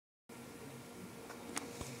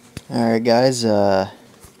Alright guys, right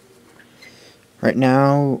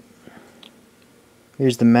now,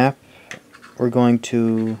 here's the map. We're going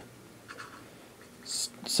to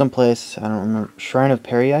someplace, I don't remember, Shrine of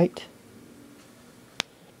Periite.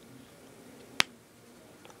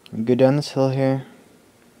 We go down this hill here.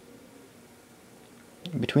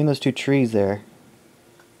 Between those two trees there.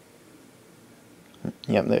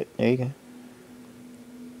 Yep, there you go.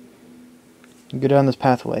 You go down this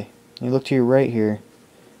pathway. You look to your right here.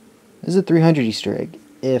 This is a 300 Easter egg.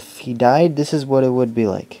 If he died, this is what it would be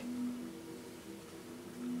like.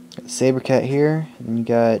 Saber cat here, and you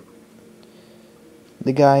got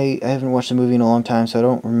the guy. I haven't watched the movie in a long time, so I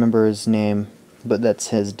don't remember his name, but that's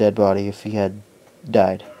his dead body if he had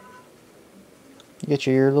died. You get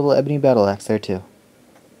your little ebony battle axe there too.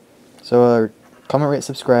 So comment, rate,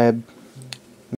 subscribe.